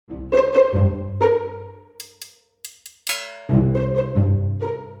Welcome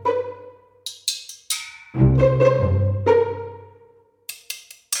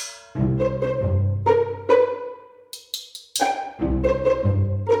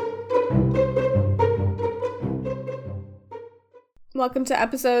to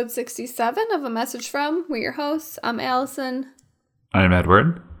episode 67 of A Message From. We're your hosts. I'm Allison. I'm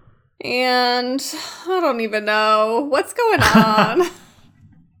Edward. And I don't even know. What's going on?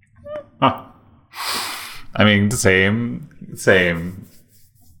 I mean, same. Is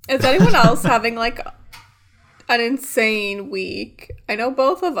anyone else having like an insane week? I know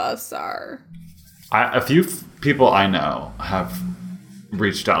both of us are. A few people I know have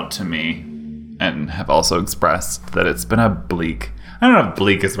reached out to me and have also expressed that it's been a bleak... I don't know if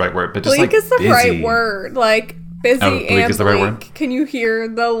bleak is the right word, but just bleak like is the busy. Right word. Like busy bleak and is the bleak. right word? Can you hear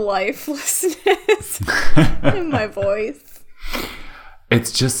the lifelessness in my voice?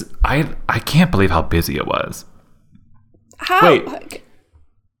 It's just I can't believe how busy it was. How? Wait.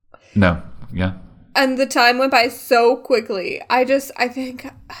 No. Yeah. And the time went by so quickly. I think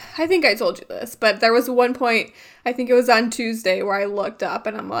I told you this, but there was one point, I think it was on Tuesday, where I looked up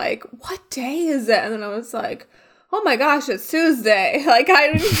and I'm like, what day is it? And then I was like, oh my gosh, it's Tuesday. Like,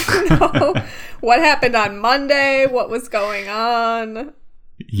 I didn't even know what happened on Monday, what was going on.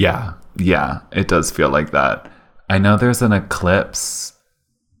 Yeah, it does feel like that. I know there's an eclipse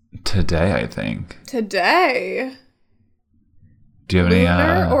today, I think. Today? Do you have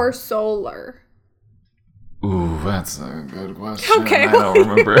Lunar or solar? Ooh, that's a good question. Okay, I don't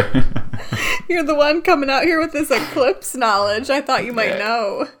remember. You're the one coming out here with this eclipse knowledge. I thought you might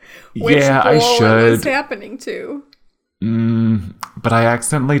know which I pole should. it was happening to. But I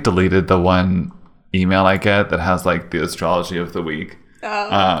accidentally deleted the one email I get that has like the astrology of the week.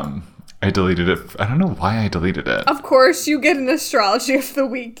 Oh. I deleted it. I don't know why I deleted it. Of course, you get an astrology of the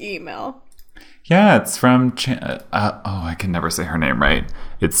week email. Yeah, it's from. I can never say her name right.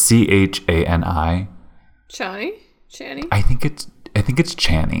 It's Chani. Chani? I think it's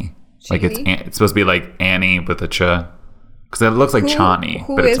Chani. Like it's supposed to be like Annie with a ch, because it looks like Chani,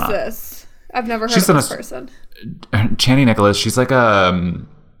 but it's not. Who is this? I've never heard of this person. Chani Nicholas. She's like a.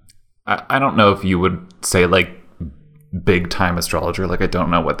 I don't know if you would say like big time astrologer. Like I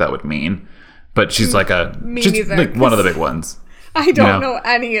don't know what that would mean, but she's like a. Me she's neither, like one of the big ones. I don't know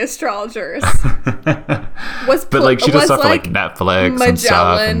any astrologers. But like she does stuff for like Netflix and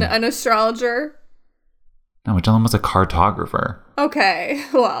stuff. Magellan an astrologer? No, Magellan was a cartographer. Okay,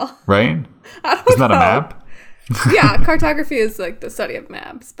 well. Right? I don't Isn't that know. a map? Yeah, cartography is like the study of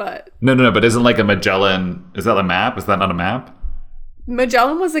maps, but... No, but isn't like a Magellan... Is that a map? Is that not a map?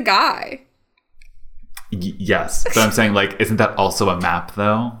 Magellan was a guy. Yes, but I'm saying like, isn't that also a map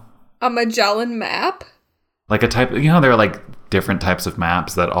though? A Magellan map? Like a type... there are like different types of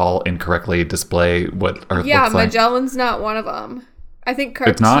maps that all incorrectly display what Earth looks like. Magellan's not one of them. I think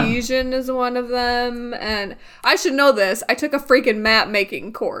Cartesian is one of them, and I should know this. I took a freaking map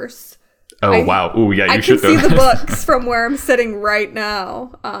making course. Oh, wow. Ooh, yeah, you should know. I can see the books from where I'm sitting right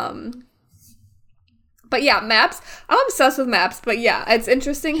now. But yeah, maps. I'm obsessed with maps, but yeah, it's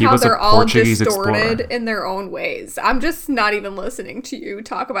interesting how they're all Portuguese distorted explorer. In their own ways. I'm just not even listening to you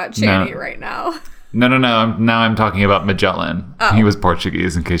talk about Chani right now. No. Now I'm talking about Magellan. Oh. He was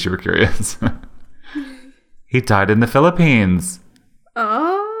Portuguese, in case you were curious. He died in the Philippines.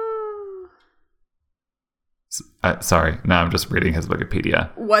 Oh. Sorry. No, I'm just reading his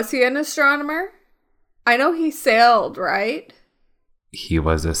Wikipedia. Was he an astronomer? I know he sailed, right? He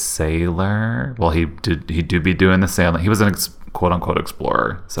was a sailor. Well, he did be doing the sailing. He was an quote-unquote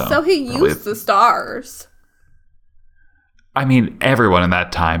explorer. So he used the stars. I mean, everyone in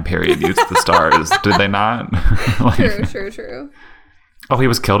that time period used the stars. Did they not? True. Oh, he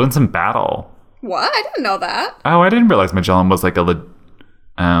was killed in some battle. What? I didn't know that. Oh, I didn't realize Magellan was like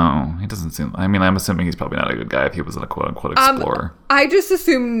he doesn't seem... I mean, I'm assuming he's probably not a good guy if he was a quote-unquote explorer. I just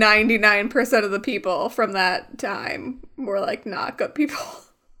assume 99% of the people from that time were, like, not good people.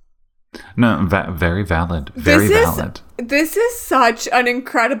 No, very valid. Very valid. This is such an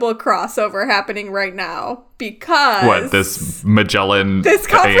incredible crossover happening right now because... What, this Magellan... This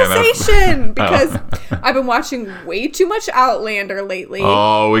conversation! AMF? Because I've been watching way too much Outlander lately.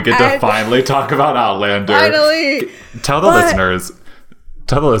 Oh, we get to finally talk about Outlander. Finally! Tell the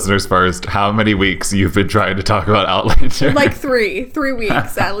listeners first how many weeks you've been trying to talk about Outlander. Like 3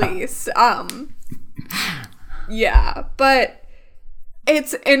 weeks at least. Yeah, but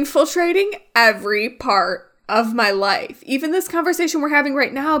it's infiltrating every part of my life. Even this conversation we're having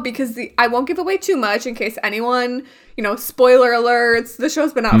right now, because I won't give away too much in case anyone, spoiler alerts, the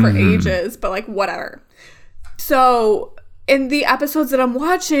show's been out for ages, but like whatever. So in the episodes that I'm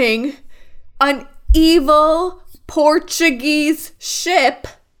watching, an evil Portuguese ship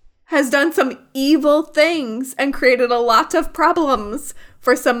has done some evil things and created a lot of problems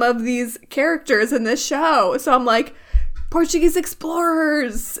for some of these characters in this show. So I'm like, Portuguese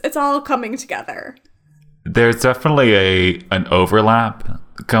explorers. It's all coming together. There's definitely an overlap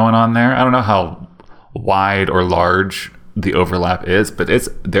going on there. I don't know how wide or large the overlap is, but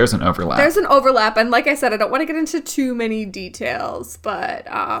there's an overlap. There's an overlap, and like I said, I don't want to get into too many details, but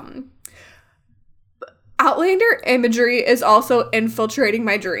Outlander imagery is also infiltrating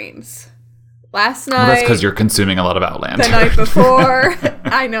my dreams. Last night... Well, that's because you're consuming a lot of Outlander. The night before.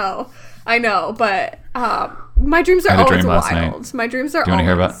 I know, but my dreams are always wild. My dreams are always... Do you want to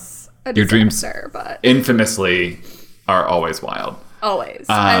hear about your dreams? But infamously are always wild. Always.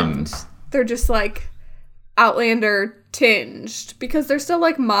 And they're just like Outlander tinged because they're still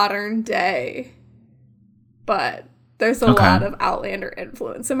like modern day. But there's a lot of Outlander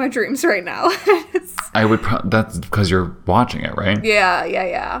influence in my dreams right now. That's because you're watching it, right?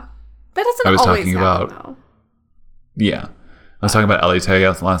 Yeah. That doesn't always happen, though. Yeah. I was talking about Elite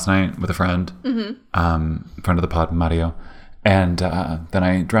last night with a friend. Mm-hmm. Friend of the pod, Mario. And then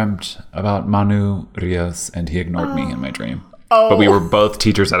I dreamt about Manu Rios, and he ignored me in my dream. Oh. But we were both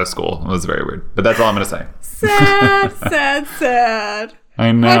teachers at a school. It was very weird. But that's all I'm going to say. Sad.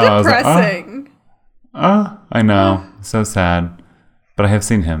 I know. How depressing. I know. So sad. But I have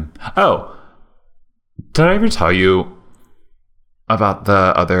seen him. Oh. Did I ever tell you about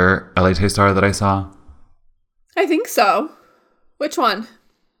the other Elite star that I saw? I think so. Which one?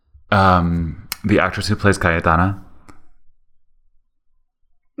 The actress who plays Cayetana.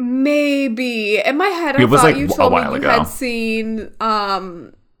 Maybe. In my head, I thought you told me you had seen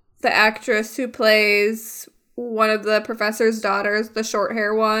the actress who plays one of the professor's daughters, the short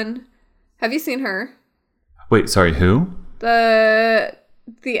hair one. Have you seen her? Wait, sorry, who? The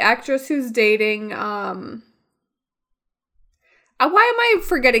actress who's dating why am I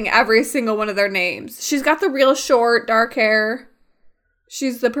forgetting every single one of their names? She's got the real short, dark hair.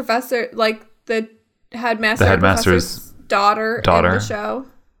 She's the professor, like the headmaster's daughter in the show.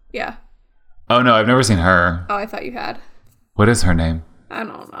 Yeah. Oh, no, I've never seen her. Oh, I thought you had. What is her name? I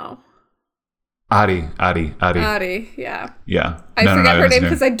don't know. Ari, yeah. Yeah. I forget her name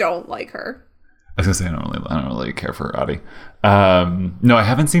because I don't like her. I was going to say, I don't really care for Ari. No, I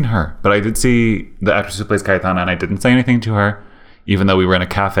haven't seen her, but I did see the actress who plays Cayetana, and I didn't say anything to her, even though we were in a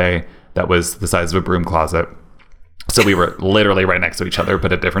cafe that was the size of a broom closet. So we were literally right next to each other,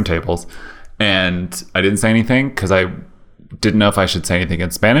 but at different tables. And I didn't say anything because I didn't know if I should say anything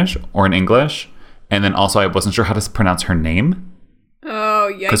in Spanish or in English. And then also I wasn't sure how to pronounce her name. Oh,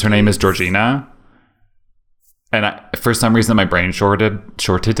 yeah. Because her name is Georgina. And for some reason my brain shorted.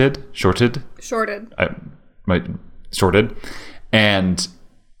 And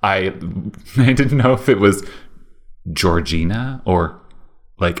I didn't know if it was Georgina or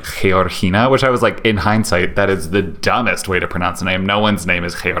like Georgina, which I was like, in hindsight, that is the dumbest way to pronounce a name. No one's name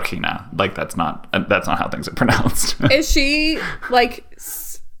is Georgina. Like that's not how things are pronounced. Is she like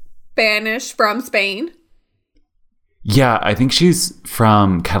Spanish from Spain? Yeah, I think she's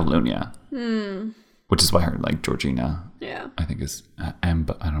from Catalonia. Which is why her like Georgina. Yeah. I think is but I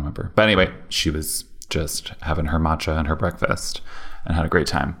don't remember. But anyway, she was just having her matcha and her breakfast and had a great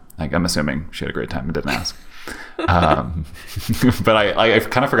time. Like I'm assuming she had a great time and didn't ask. But I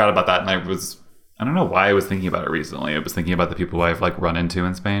kind of forgot about that, and I don't know why I was thinking about it recently. I was thinking about the people who I've like run into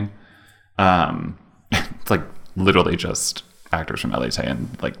in Spain. It's like literally just actors from Elite,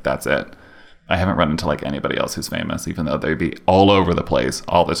 and like that's it. I haven't run into like anybody else who's famous, even though they'd be all over the place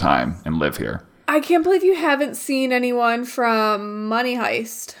all the time and live here. I can't believe you haven't seen anyone from Money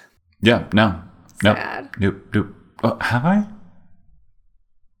Heist. Yeah, no. Sad. Nope. Oh, have I?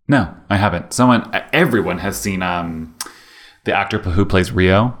 No, I haven't. Everyone has seen the actor who plays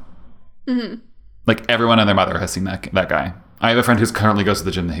Rio. Mm-hmm. Like everyone and their mother has seen that guy. I have a friend who currently goes to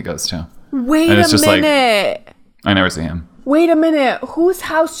the gym that he goes to. Wait a minute. Like, I never see him. Wait a minute. Whose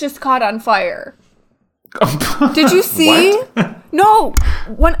house just caught on fire? Did you see? No.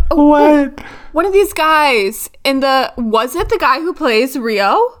 What? One of these guys was it the guy who plays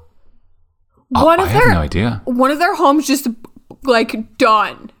Rio? I have no idea. One of their homes just like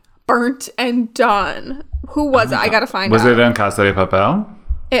done. Burnt and done. Who was it? I gotta find out. Was it in Casa de Papel?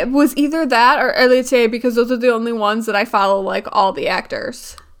 It was either that or Elite, because those are the only ones that I follow, like all the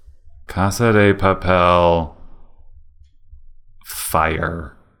actors. Casa de Papel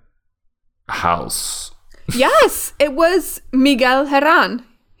fire house. Yes, it was Miguel Herrán.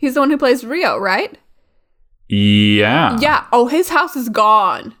 He's the one who plays Rio, right? Yeah. Yeah. Oh, his house is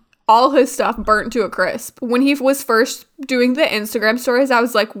gone. all his stuff burnt to a crisp. When he was first doing the Instagram stories, I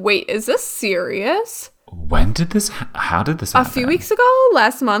was like, wait, is this serious? When did this, how did this happen? A few weeks ago,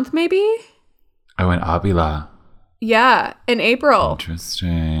 last month maybe? Oh, in Avila. Yeah, in April.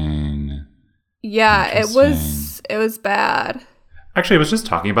 Interesting. Yeah, it was bad. Actually, I was just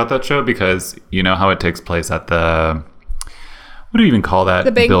talking about that show because you know how it takes place at the, what do you even call that?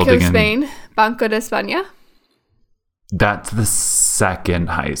 The Banco building de Spain, Banco de España. That's the second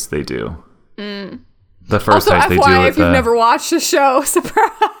heist they do. The first Also, heist they do. FYI, if you've never watched the show,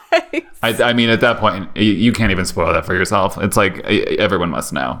 surprise. I mean, at that point, you can't even spoil that for yourself. It's like everyone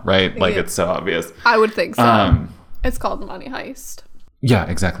must know, right? Like it's so obvious. I would think so. It's called Money Heist. Yeah,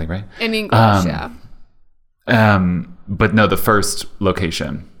 exactly, right? In English, yeah. But no, the first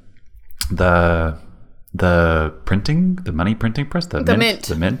location, the printing, the money printing press, the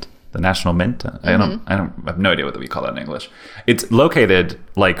mint, the National Mint. I have no idea what we call that in English. It's located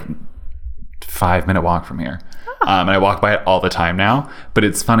like 5-minute walk from here. And I walk by it all the time now, but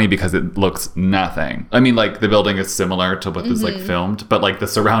it's funny because it looks nothing. I mean, like the building is similar to what is like filmed, but like the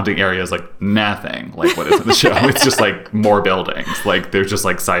surrounding area is like nothing like what is in the show. It's just like more buildings. Like there's just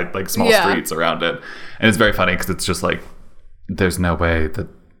like small streets around it. And it's very funny because it's just like, there's no way that,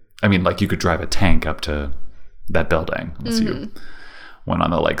 I mean, like you could drive a tank up to that building unless you went on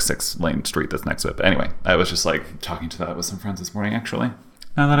the like 6-lane street that's next to it. But anyway, I was just like talking to that with some friends this morning, actually.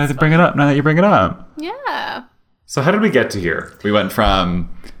 Now that you bring it up. Yeah. So how did we get to here? We went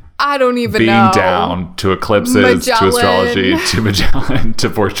from I don't even being know. down to eclipses to astrology to Magellan to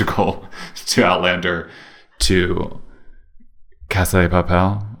Portugal to Outlander to Casa de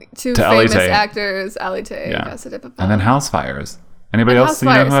Papel to to famous Elite. actors, Elite, Yeah. Casa de Papel. And then house fires. Anybody And else house you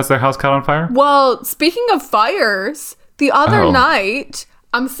know fires. who has their house caught on fire? Well, speaking of fires, the other night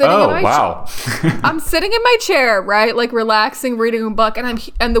I'm sitting in my wow. I'm sitting in my chair, right? Like relaxing, reading a book,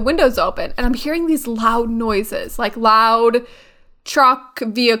 and the window's open, and I'm hearing these loud noises, like loud truck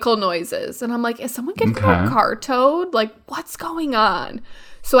vehicle noises. And I'm like, is someone getting their car towed? Like, what's going on?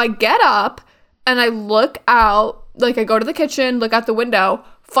 So I get up and I look out, like I go to the kitchen, look out the window,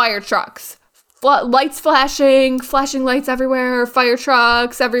 fire trucks. Lights flashing lights everywhere, fire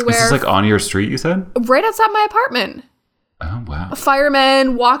trucks everywhere. Is this like on your street, you said? Right outside my apartment. Oh, wow.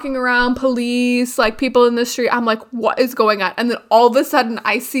 Firemen walking around, police, like people in the street. I'm like, what is going on? And then all of a sudden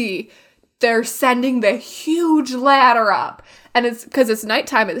I see they're sending the huge ladder up. And it's because it's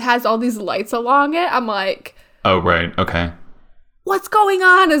nighttime. It has all these lights along it. I'm like, oh, right. Okay. what's going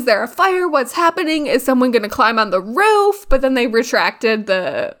on? Is there a fire? What's happening? Is someone going to climb on the roof? But then they retracted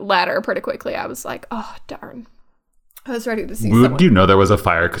the ladder pretty quickly. I was like, oh, darn. I was ready to see someone. Would you know there was a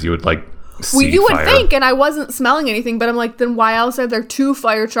fire because you would like see you would fire? think, and I wasn't smelling anything, but I'm like, then why else are there 2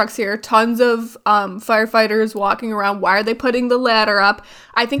 fire trucks here? Tons of firefighters walking around. Why are they putting the ladder up?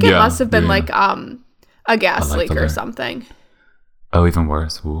 I think it must have been like a gas leak or something. Oh, even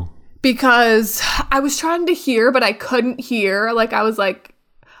worse. Ooh. Because I was trying to hear, but I couldn't hear. Like, I was like,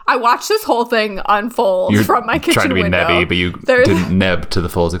 I watched this whole thing unfold from my kitchen window. Trying to be nebby, but you didn't neb to the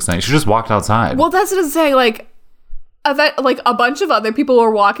fullest extent. You should just walked outside. Well, that's what I'm saying. Like a bunch of other people were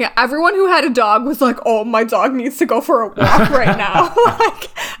walking. Everyone who had a dog was like, oh, my dog needs to go for a walk right now. Like,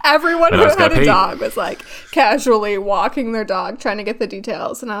 everyone who had a dog was like casually walking their dog, trying to get the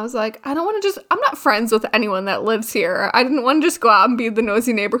details. And I was like, I'm not friends with anyone that lives here. I didn't want to just go out and be the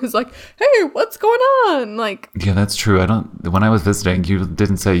nosy neighbor who's like, hey, what's going on? Like, yeah, that's true. When I was visiting, you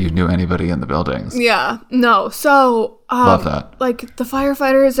didn't say you knew anybody in the buildings. Yeah, no. So, love that. Like, the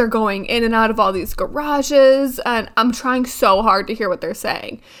firefighters are going in and out of all these garages, and I'm trying so hard to hear what they're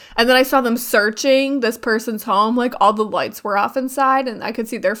saying. And then I saw them searching this person's home. Like, all the lights were off inside, and I could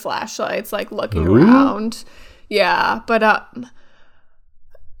see their flashlights, like, looking around. Yeah, but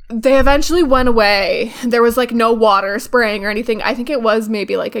they eventually went away. There was, like, no water spraying or anything. I think it was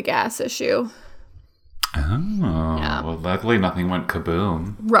maybe, like, a gas issue. Oh, yeah. Well, luckily nothing went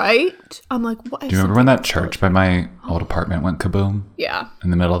kaboom. Right? I'm like, what? Do you remember when that church by my old apartment went kaboom? Yeah.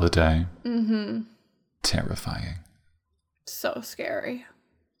 In the middle of the day? Mm-hmm. Terrifying. So scary.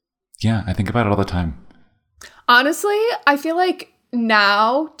 Yeah, I think about it all the time. Honestly, I feel like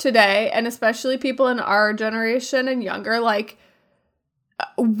now, today, and especially people in our generation and younger, like,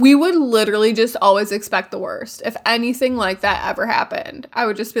 we would literally just always expect the worst. If anything like that ever happened, I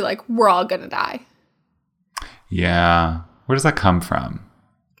would just be like, we're all gonna die. Yeah. Where does that come from?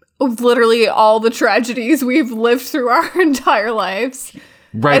 Literally all the tragedies we've lived through our entire lives.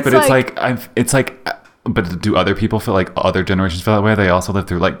 Right, but it's like, but do other people feel like other generations feel that way? They also live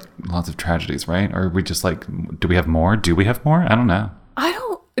through like lots of tragedies, right? Or are we just like, do we have more? Do we have more? I don't know.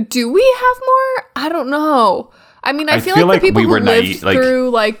 Do we have more? I don't know. I mean, I feel like the people who lived through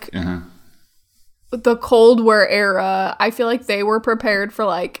like the Cold War era, I feel like they were prepared for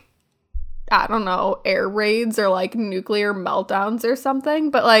like, I don't know, air raids or like nuclear meltdowns or something.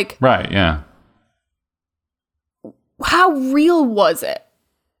 But like, right, yeah. How real was it?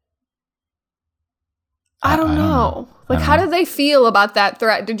 I don't know. Like, how did they feel about that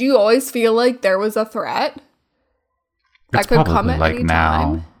threat? Did you always feel like there was a threat that could come at any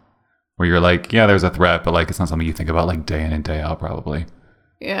time? Where you're like, yeah, there's a threat, but like it's not something you think about like day in and day out, probably.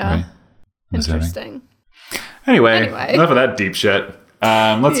 Yeah. Right? Interesting. Anyway, enough of that deep shit.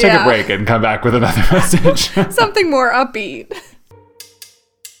 Let's take a break and come back with another message. Something more upbeat.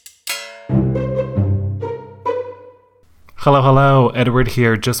 Hello. Edward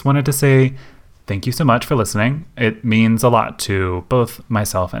here. Just wanted to say thank you so much for listening. It means a lot to both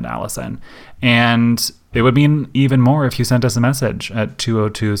myself and Allison. And it would mean even more if you sent us a message at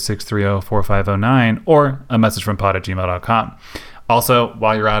 202-630-4509 or a message from pod@gmail.com. Also,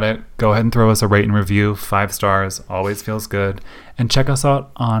 while you're at it, go ahead and throw us a rate and review. 5 stars always feels good. And check us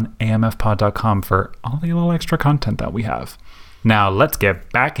out on amfpod.com for all the little extra content that we have. Now, let's get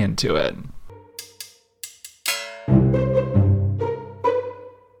back into it.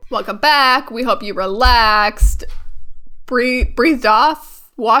 Welcome back. We hope you relaxed, breathed off,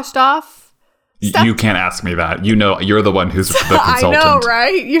 washed off. You can't ask me that. You know, you're the one who's the consultant. I know,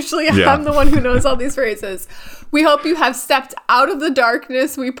 right? Usually I'm the one who knows all these phrases. We hope you have stepped out of the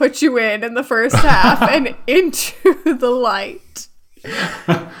darkness we put you in the first half and into the light.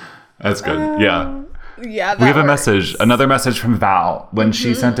 That's good. Yeah. Yeah, we have another message from Val. When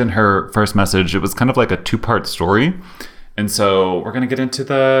she sent in her first message, it was kind of like a 2-part story. And so we're going to get into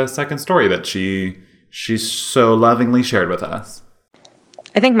the second story that she so lovingly shared with us.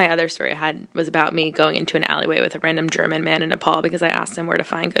 I think my other story I had was about me going into an alleyway with a random German man in Nepal because I asked him where to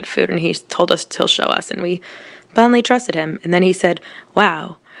find good food, and he told us he'll show us, and we blindly trusted him. And then he said,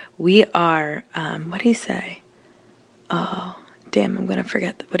 wow, we are, what did he say? Oh, damn, I'm going to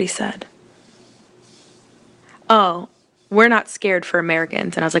forget what he said. Oh, we're not scared for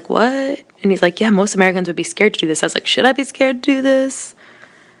Americans. And I was like, what? And he's like, yeah, most Americans would be scared to do this. I was like, should I be scared to do this?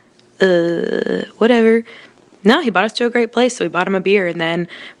 Whatever. No, he bought us to a great place, so we bought him a beer. And then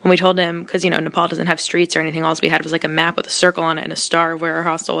when we told him, because, Nepal doesn't have streets or anything, all we had was like a map with a circle on it and a star of where our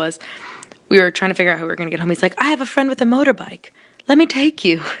hostel was. We were trying to figure out how we were going to get home. He's like, I have a friend with a motorbike. Let me take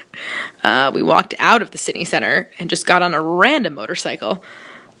you. We walked out of the city center and just got on a random motorcycle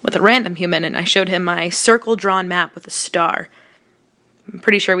with a random human, and I showed him my circle-drawn map with a star. I'm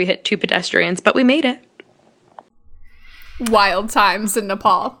pretty sure we hit 2 pedestrians, but we made it. Wild times in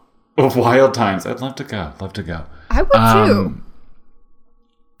Nepal. Wild times. I'd love to go. I would too.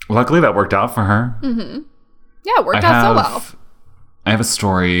 Luckily, that worked out for her. Mm-hmm. Yeah, it worked out so well. I have a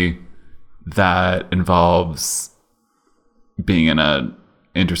story that involves being in an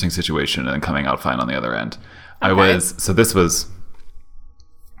interesting situation and then coming out fine on the other end. Okay. This was,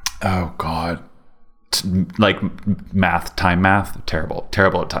 oh God, like time math, terrible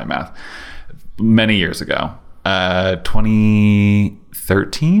at time math. Many years ago,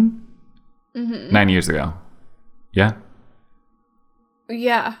 2013, 9 years ago. Yeah.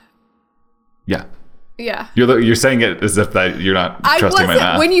 Yeah. Yeah. Yeah. You're saying it as if that you're not trusting my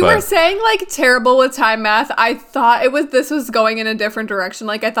math. When you were saying like terrible with time math, I thought this was going in a different direction.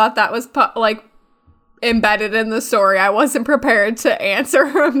 Like I thought that was like embedded in the story. I wasn't prepared to answer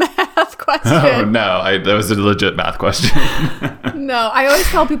a math question. Oh no, that was a legit math question. No, I always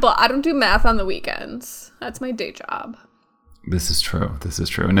tell people I don't do math on the weekends. That's my day job. This is true.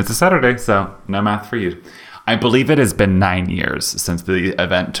 And it's a Saturday, so no math for you. I believe it has been 9 years since the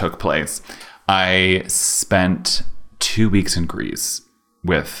event took place. I spent 2 weeks in Greece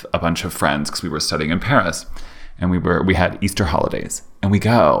with a bunch of friends because we were studying in Paris, and we had Easter holidays, and we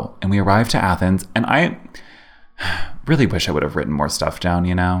arrive to Athens, and I really wish I would have written more stuff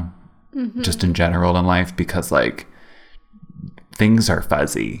down, just in general in life, because like things are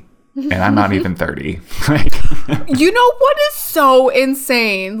fuzzy, and I'm not even 30. You know what is so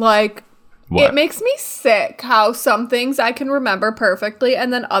insane? Like, what? It makes me sick how some things I can remember perfectly,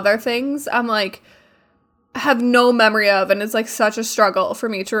 and then other things I'm like have no memory of, and it's like such a struggle for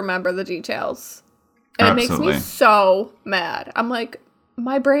me to remember the details. And Absolutely. It makes me so mad. I'm like,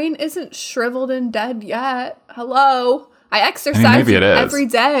 my brain isn't shriveled and dead yet. Hello. I exercise every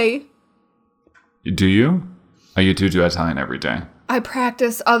day. Do you? Oh, you do Italian every day. I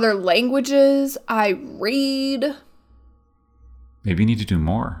practice other languages. I read. Maybe you need to do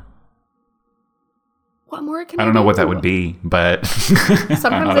more. What more can I don't know what that would be, but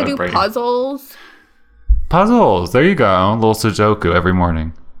sometimes I do puzzles. Puzzles. There you go. A little Sudoku every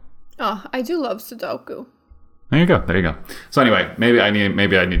morning. Oh, I do love Sudoku. There you go. There you go. So anyway, maybe I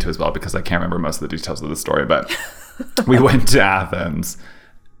need to as well because I can't remember most of the details of the story. But we went to Athens.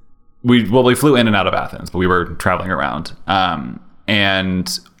 We flew in and out of Athens, but we were traveling around.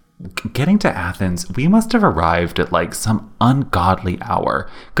 And getting to Athens, we must have arrived at like some ungodly hour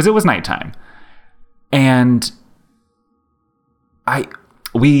because it was nighttime. And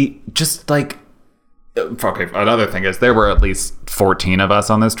we just like, okay, another thing is there were at least 14 of us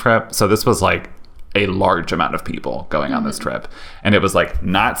on this trip. So this was like a large amount of people going on this trip. And it was like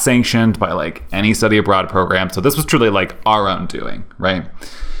not sanctioned by like any study abroad program. So this was truly like our own doing, right?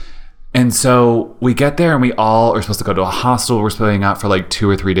 And so we get there and we all are supposed to go to a hostel. We're splitting out for like 2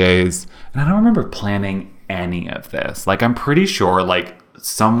 or 3 days. And I don't remember planning any of this. Like I'm pretty sure like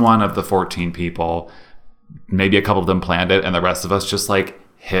someone of the 14 people, maybe a couple of them planned it. And the rest of us just like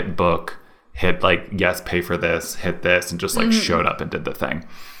hit book, hit like, yes, pay for this, hit this, and just like showed up and did the thing.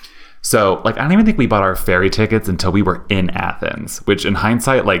 So, like, I don't even think we bought our ferry tickets until we were in Athens, which in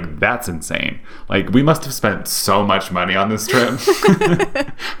hindsight, like, that's insane. Like, we must have spent so much money on this trip.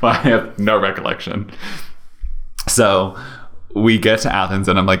 But I have no recollection. So, we get to Athens,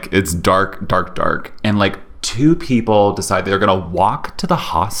 and I'm like, it's dark, dark, dark. And, like, 2 people decide they're going to walk to the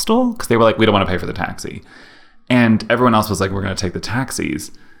hostel because they were like, we don't want to pay for the taxi. And everyone else was like, we're going to take the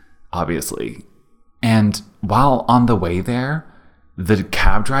taxis, obviously. And while on the way there, the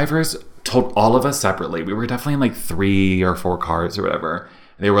cab drivers told all of us separately. We were definitely in like 3 or 4 cars or whatever.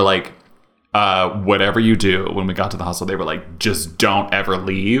 They were like, whatever you do, when we got to the hostel, they were like, just don't ever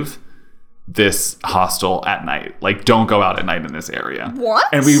leave this hostel at night. Like, don't go out at night in this area. What?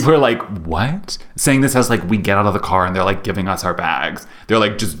 And we were like, what? Saying this as like, we get out of the car and they're like giving us our bags. They're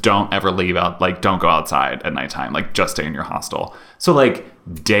like, just don't ever leave out. Like, don't go outside at nighttime. Like, just stay in your hostel. So like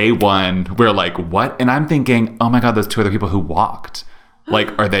day 1, we're like, what? And I'm thinking, oh my God, those 2 other people who walked.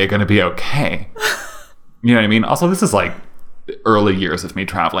 Like, are they going to be okay? You know what I mean? Also, this is like early years of me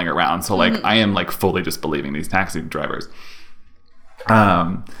traveling around. So like, I am like fully just believing these taxi drivers.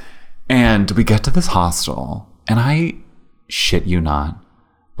 And we get to this hostel, and I shit you not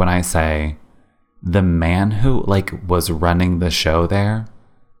when I say the man who like was running the show there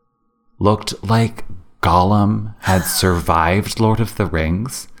looked like Gollum had survived Lord of the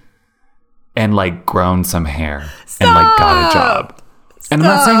Rings and like grown some hair and like got a job. And I'm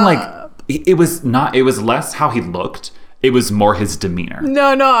not saying like it was less how he looked. It was more his demeanor.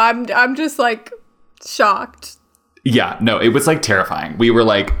 No, I'm just like shocked. Yeah, no, it was like terrifying. We were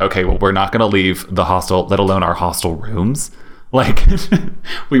like, okay, well, we're not going to leave the hostel, let alone our hostel rooms. Like,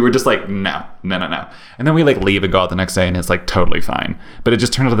 we were just like, no. And then we like leave and go out the next day and it's like totally fine. But it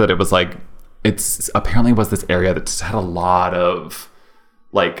just turned out that it was like, it's apparently was this area that just had a lot of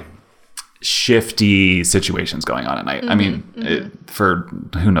like shifty situations going on at night. I mean, for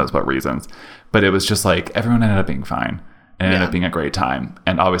who knows what reasons. But it was just like, everyone ended up being fine. And it ended up being a great time.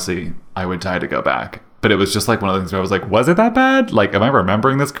 And obviously, I would die to go back. But it was just like one of the things where I was like, was it that bad? Like, am I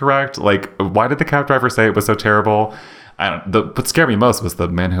remembering this correct? Like, why did the cab driver say it was so terrible? What scared me most was the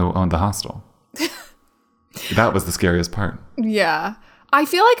man who owned the hostel. That was the scariest part. Yeah. I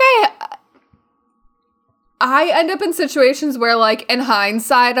feel like I end up in situations where, like, in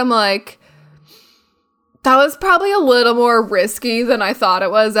hindsight, I'm like, that was probably a little more risky than I thought it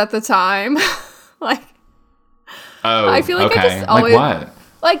was at the time. Like, I feel like I just always, like what?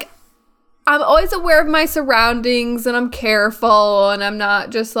 Like, I'm always aware of my surroundings and I'm careful and I'm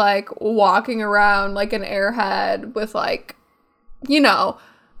not just like walking around like an airhead with like, you know,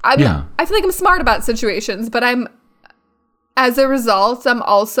 I feel like I'm smart about situations, but as a result, I'm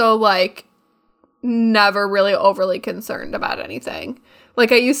also like never really overly concerned about anything.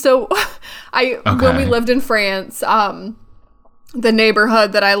 Like I used to, when we lived in France, the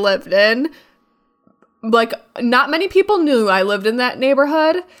neighborhood that I lived in, like not many people knew I lived in that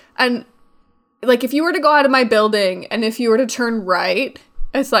neighborhood. And like, if you were to go out of my building and if you were to turn right,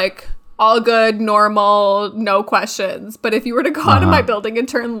 it's like all good, normal, no questions. But if you were to go out of my building and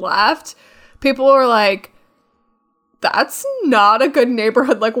turn left, people were like, that's not a good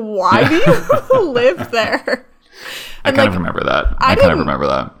neighborhood. Like, why do you live there? I kind of remember that. I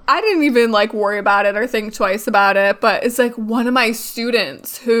didn't even like worry about it or think twice about it. But it's like one of my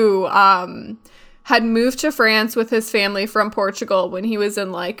students who had moved to France with his family from Portugal when he was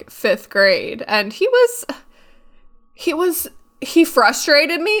in like 5th grade. And he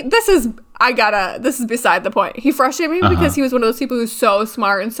frustrated me. This is beside the point. He frustrated me because he was one of those people who's so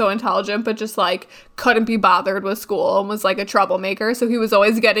smart and so intelligent, but just like couldn't be bothered with school and was like a troublemaker. So he was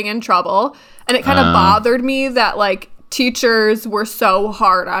always getting in trouble. And it kind of bothered me that like teachers were so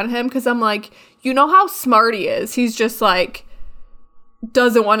hard on him because I'm like, you know how smart he is. He's just like,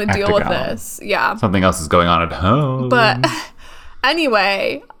 doesn't want to deal with out. this. Yeah. Something else is going on at home. But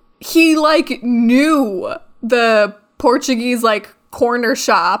anyway, he like knew the Portuguese like corner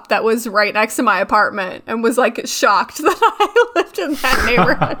shop that was right next to my apartment and was like shocked that I lived in that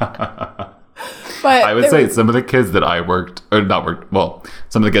neighborhood. But I would say some of the kids that I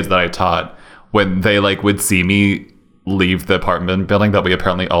some of the kids that I taught, when they like would see me leave the apartment building that we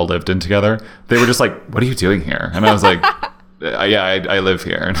apparently all lived in together, they were just like, "What are you doing here?" And I was like, "Yeah, I live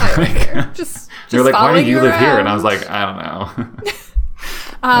here." And I live here. Just they're like, "Why do you live here?" And I was around. like, "I don't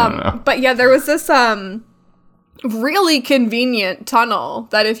know." But yeah, there was this really convenient tunnel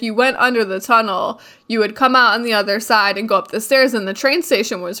that if you went under the tunnel, you would come out on the other side and go up the stairs, and the train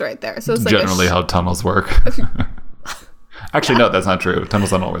station was right there. So it's like generally how tunnels work. Actually, no, that's not true. Tunnels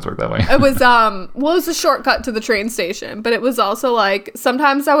don't always work that way. it was it was a shortcut to the train station, but it was also like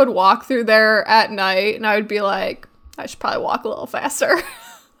sometimes I would walk through there at night and I would be like, I should probably walk a little faster.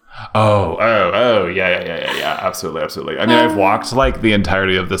 Yeah, absolutely. I mean, I've walked like the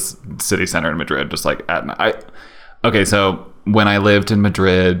entirety of this city center in Madrid just like at night. Okay, so when I lived in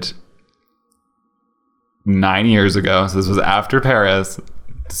Madrid 9 years ago, so this was after Paris,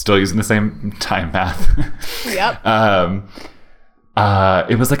 still using the same time math. Yep.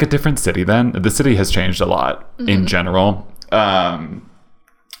 It was like a different city then. The city has changed a lot in general.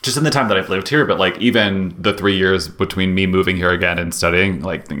 Just in the time that I've lived here, but like even the 3 years between me moving here again and studying,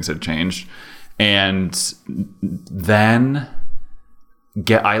 like things had changed. And then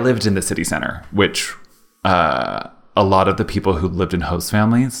I lived in the city center, which a lot of the people who lived in host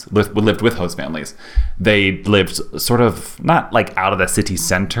families, lived with host families, they lived sort of not like out of the city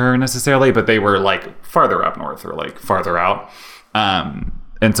center necessarily, but they were like farther up north or like farther out.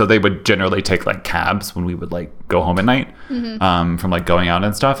 And so they would generally take like cabs when we would like go home at night from like going out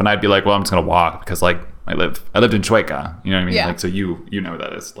and stuff. And I'd be like, well, I'm just going to walk because like I lived in Chueca, you know what I mean? Yeah. Like, so you know what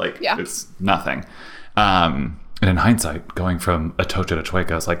that is like, yeah. It's nothing. And in hindsight, going from Atocha to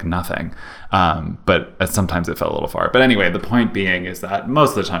Chueca is like nothing. But sometimes it felt a little far. But anyway, the point being is that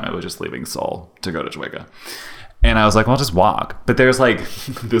most of the time I was just leaving Seoul to go to Chueca. And I was like, well, I'll just walk. But there's like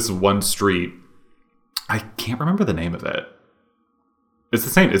this one street. I can't remember the name of it. It's the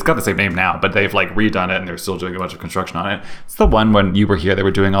same. It's got the same name now, but they've like redone it and they're still doing a bunch of construction on it. It's the one when you were here, they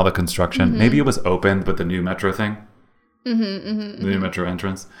were doing all the construction. Maybe it was opened with the new metro thing. The new metro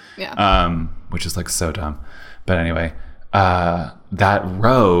entrance. Yeah. Which is like so dumb. But anyway, that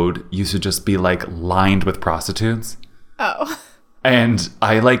road used to just be like lined with prostitutes. Oh. And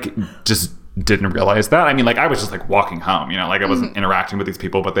I like just didn't realize that. I mean, like I was just like walking home, you know, like I wasn't interacting with these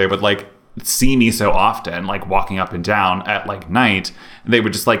people, but they would like see me so often, like walking up and down at like night. They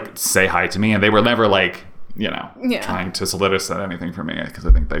would just like say hi to me, and they were never like, you know, trying to solicit anything from me, because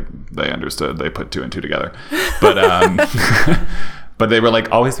I think they understood. They put two and two together. But but they were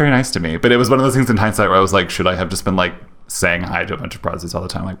like always very nice to me. But it was one of those things in hindsight where I was like, should I have just been like saying hi to a bunch of prostitutes all the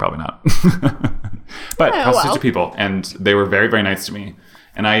time? Like probably not. But prostitutes are people, and they were very, very nice to me.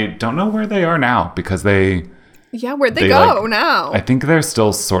 And I don't know where they are now, because where'd they go like, now? I think they're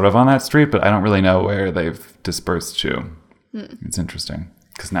still sort of on that street, but I don't really know where they've dispersed to. It's interesting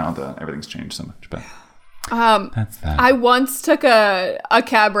because now everything's changed so much. But that's that. I once took a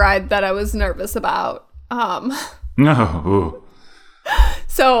cab ride that I was nervous about. No.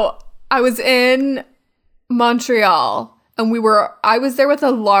 So I was in Montreal, and I was there with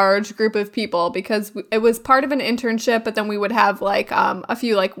a large group of people because it was part of an internship, but then we would have like a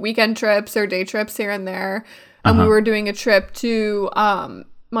few like weekend trips or day trips here and there. And we were doing a trip to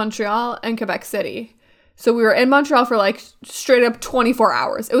Montreal and Quebec City. So we were in Montreal for like straight up 24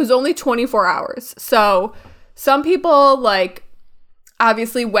 hours. It was only 24 hours. So some people like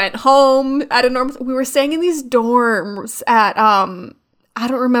obviously went home at a normal. We were staying in these dorms at I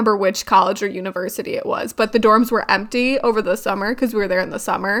don't remember which college or university it was, but the dorms were empty over the summer because we were there in the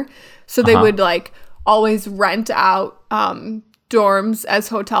summer. So they would like always rent out dorms as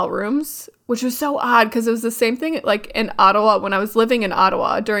hotel rooms, which was so odd because it was the same thing like in Ottawa. When I was living in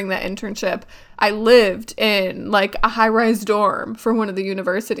Ottawa during that internship, I lived in like a high-rise dorm for one of the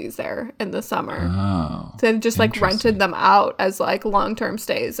universities there in the summer. Oh, so they just like rented them out as like long-term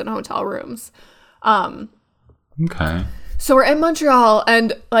stays in hotel rooms. Okay. So we're in Montreal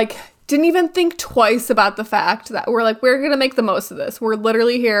and like didn't even think twice about the fact that we're going to make the most of this. We're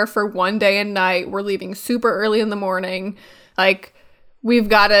literally here for one day and night. We're leaving super early in the morning. Like we've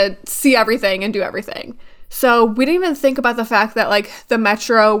got to see everything and do everything. So we didn't even think about the fact that like the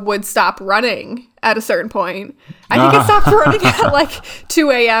metro would stop running at a certain point. I think it stopped running at like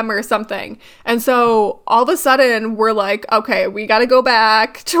 2 a.m. or something. And so all of a sudden we're like, okay, we got to go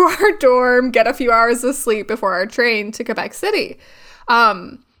back to our dorm, get a few hours of sleep before our train to Quebec City.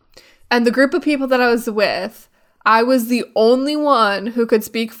 And the group of people that I was with, I was the only one who could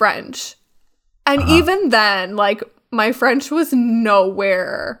speak French. And even then, like, my French was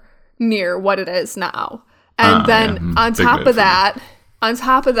nowhere near what it is now. And then on top of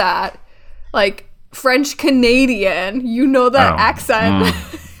that, like, French Canadian, you know that accent.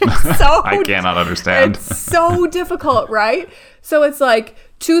 So I cannot understand. It's so difficult, right? So it's like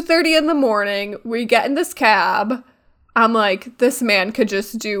 2:30 in the morning. We get in this cab. I'm like, this man could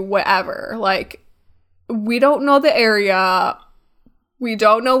just do whatever. Like, we don't know the area. We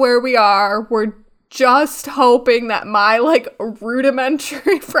don't know where we are. We're just hoping that my, like,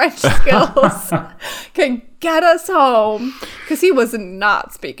 rudimentary French skills can get us home. Because he was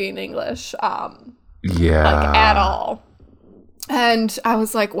not speaking English, like, at all. And I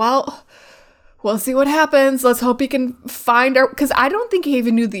was like, well, we'll see what happens. Let's hope he can find our... Because I don't think he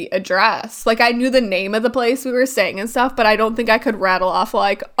even knew the address. Like, I knew the name of the place we were staying and stuff, but I don't think I could rattle off,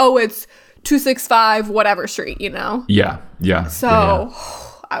 like, oh, it's 265 whatever street, you know? Yeah. So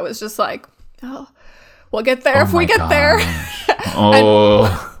I was just like, oh, we'll get there if we get there.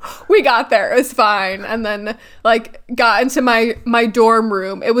 We got there. It was fine. And then, like, got into my dorm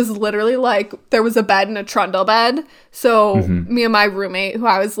room. It was literally like there was a bed and a trundle bed. So me and my roommate, who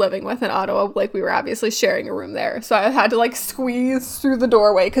I was living with in Ottawa, like, we were obviously sharing a room there. So I had to, like, squeeze through the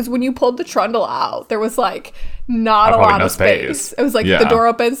doorway because when you pulled the trundle out, there was, like, not a lot of space. It was like the door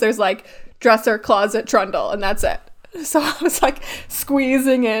opens, there's, like, dresser, closet, trundle, and that's it. So I was, like,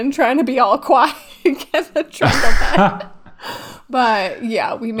 squeezing in, trying to be all quiet and get the trundle bed. But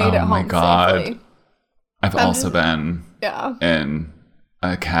yeah, we made it home safely. I've also been in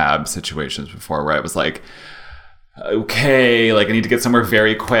cab situations before where I was like, okay, like, I need to get somewhere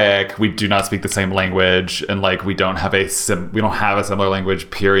very quick. We do not speak the same language, and, like, we don't have a similar language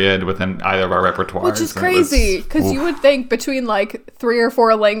period within either of our repertoires. Which is crazy because you would think between, like, 3 or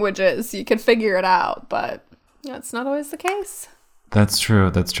 4 languages you could figure it out, but that's not always the case. That's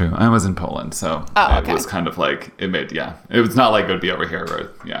true. I was in Poland, so it was kind of like, it was not like it would be over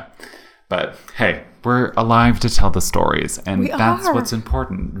here. But hey, we're alive to tell the stories, and that's what's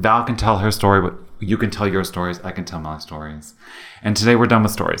important. Val can tell her story, but you can tell your stories, I can tell my stories. And today we're done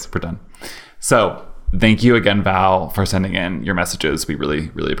with stories. We're done. So thank you again, Val, for sending in your messages. We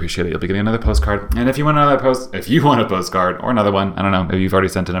really, really appreciate it. You'll be getting another postcard. And if you want a postcard or another one, I don't know, maybe you've already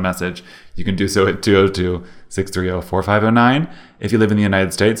sent in a message, you can do so at 202-630-4509 if you live in the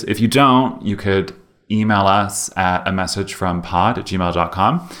United States. If you don't, you could email us at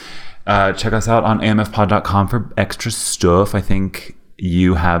amessagefrompod@gmail.com. Check us out on amfpod.com for extra stuff. I think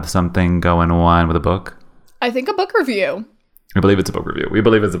you have something going on with a book. I think a book review. I believe it's a book review. We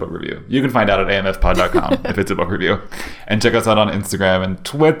believe it's a book review. You can find out at amfpod.com if it's a book review. And check us out on Instagram and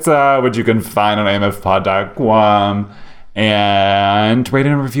Twitter, which you can find on amfpod.com. And rate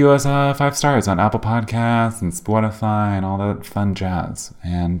and review us 5 stars on Apple Podcasts and Spotify and all that fun jazz.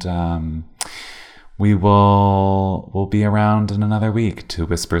 And we'll be around in another week to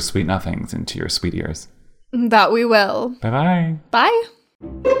whisper sweet nothings into your sweet ears. That we will. Bye-bye. Bye.